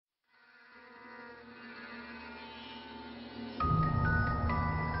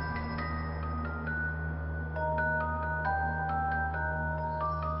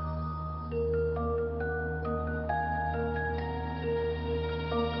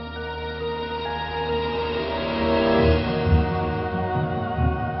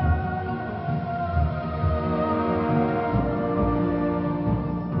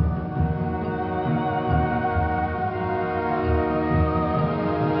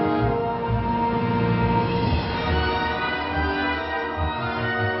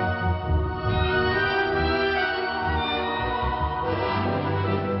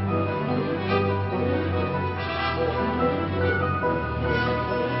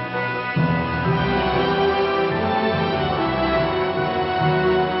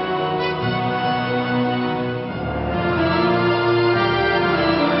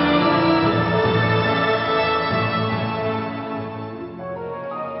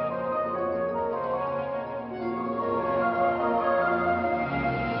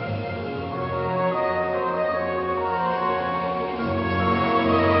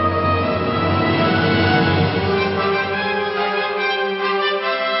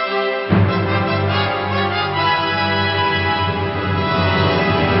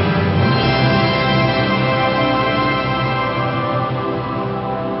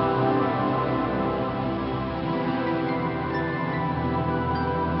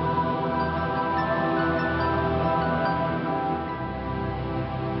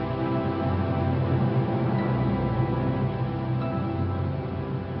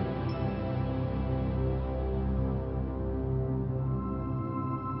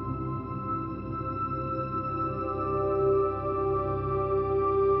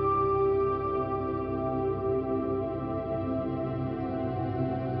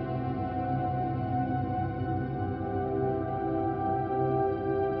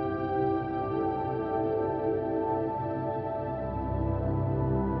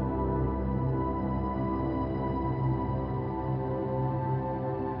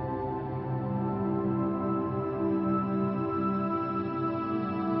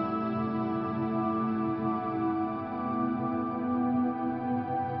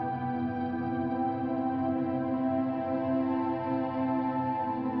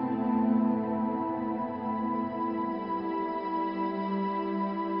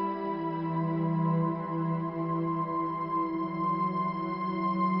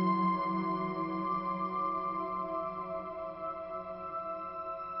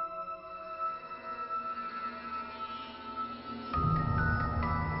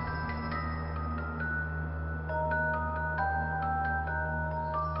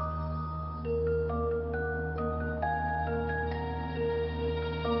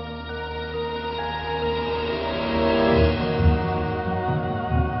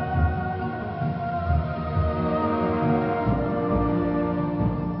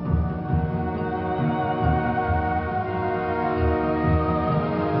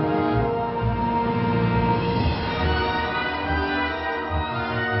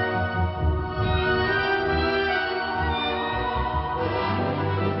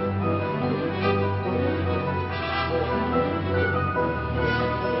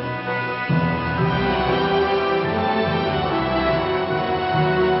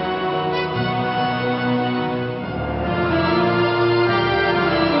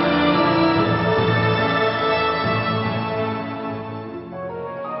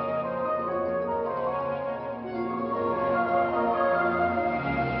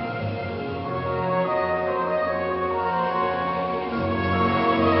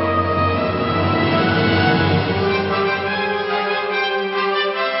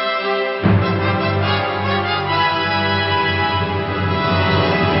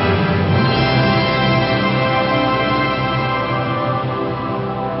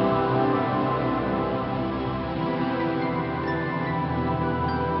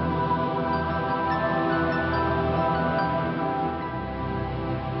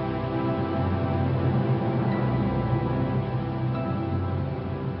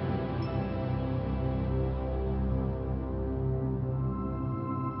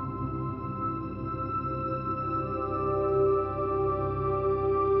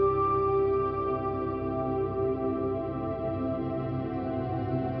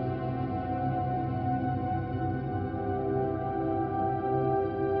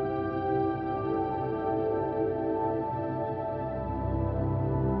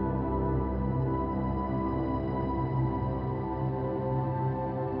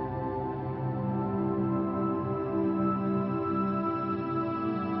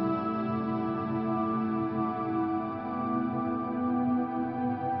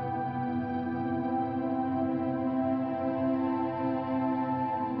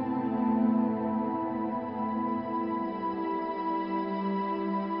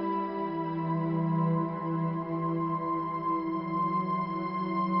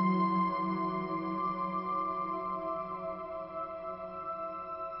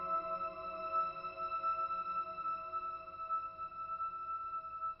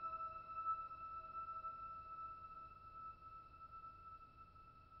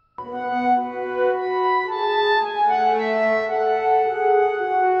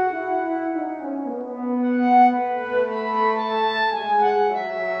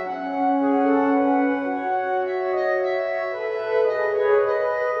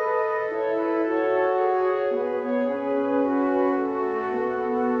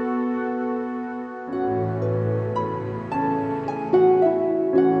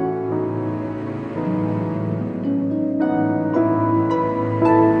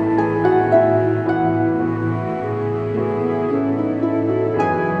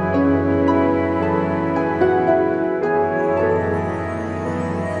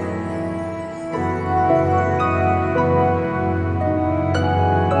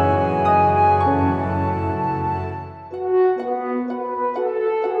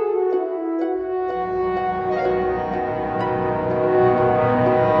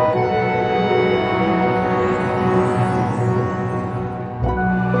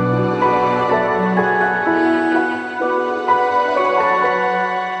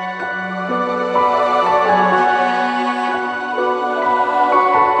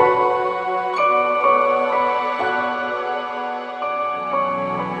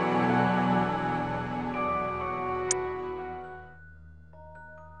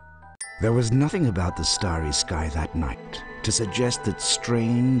There was nothing about the starry sky that night to suggest that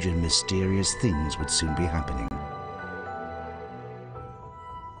strange and mysterious things would soon be happening.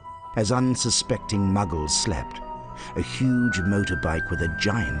 As unsuspecting muggles slept, a huge motorbike with a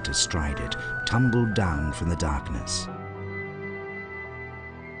giant astride it tumbled down from the darkness.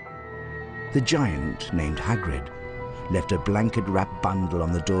 The giant, named Hagrid, left a blanket-wrapped bundle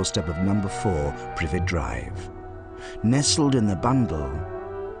on the doorstep of number 4 Privet Drive. Nestled in the bundle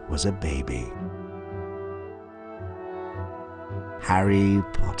was a baby. Harry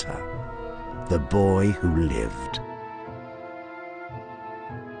Potter, the boy who lived.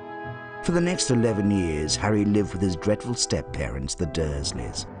 For the next 11 years, Harry lived with his dreadful step-parents, the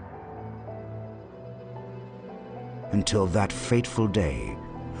Dursleys. Until that fateful day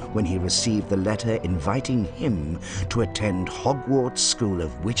when he received the letter inviting him to attend Hogwarts School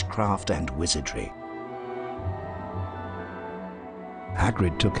of Witchcraft and Wizardry.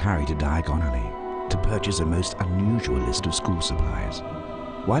 Hagrid took Harry to Diagon Alley to purchase a most unusual list of school supplies.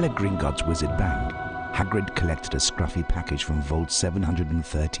 While at Gringotts Wizard Bank, Hagrid collected a scruffy package from Vault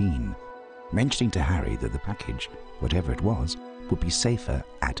 713, mentioning to Harry that the package, whatever it was, would be safer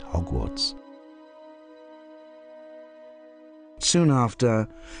at Hogwarts. Soon after,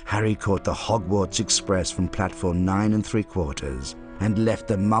 Harry caught the Hogwarts Express from platform 9 3/4 and left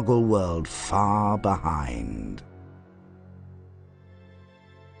the Muggle world far behind.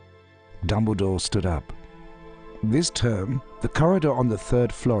 Dumbledore stood up. This term, the corridor on the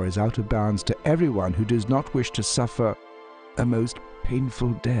 3rd floor is out of bounds to everyone who does not wish to suffer a most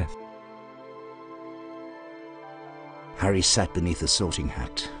painful death. Harry sat beneath a sorting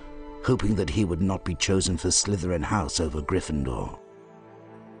hat, hoping that he would not be chosen for Slytherin House over Gryffindor.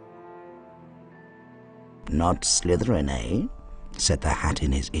 "Not Slytherin, eh?" said the hat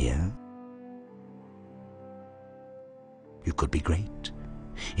in his ear. "You could be great.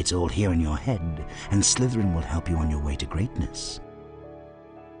 It's all here in your head, and Slytherin will help you on your way to greatness."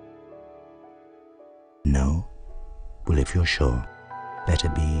 "No? Well, if you're sure, better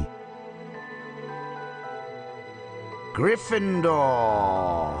be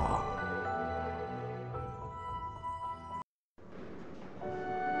Gryffindor."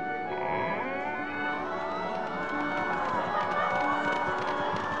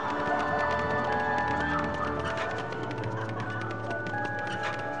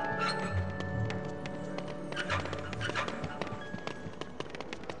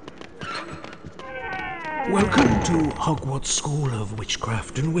 Welcome to Hogwarts School of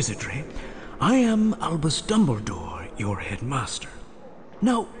Witchcraft and Wizardry. I am Albus Dumbledore, your headmaster.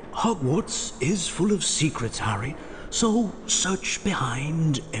 Now, Hogwarts is full of secrets, Harry, so search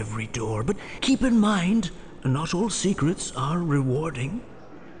behind every door. But keep in mind, not all secrets are rewarding.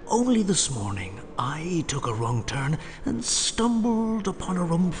 Only this morning, I took a wrong turn and stumbled upon a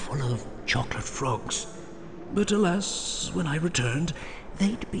room full of chocolate frogs. But alas, when I returned,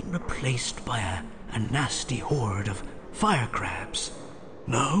 they'd been replaced by a nasty horde of fire crabs.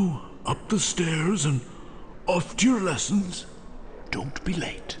 Now, up the stairs and off to your lessons. Don't be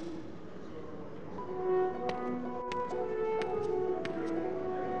late.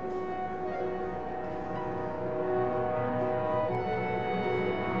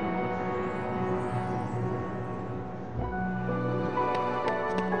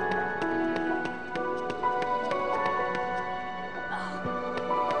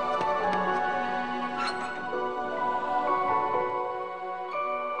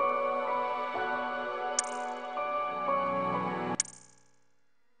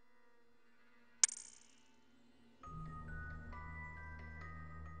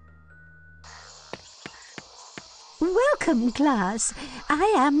 Welcome, class.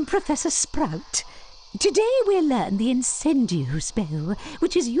 I am Professor Sprout. Today we'll learn the Incendio spell,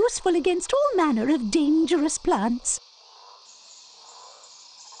 which is useful against all manner of dangerous plants.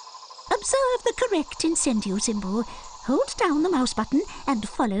 Observe the correct Incendio symbol. Hold down the mouse button and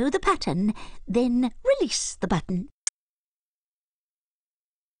follow the pattern. Then release the button.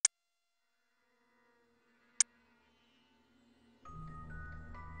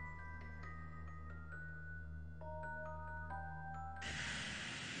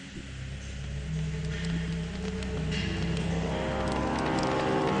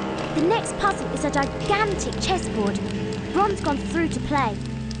 The next puzzle is a gigantic chessboard. Ron's gone through to play.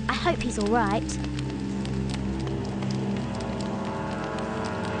 I hope he's all right.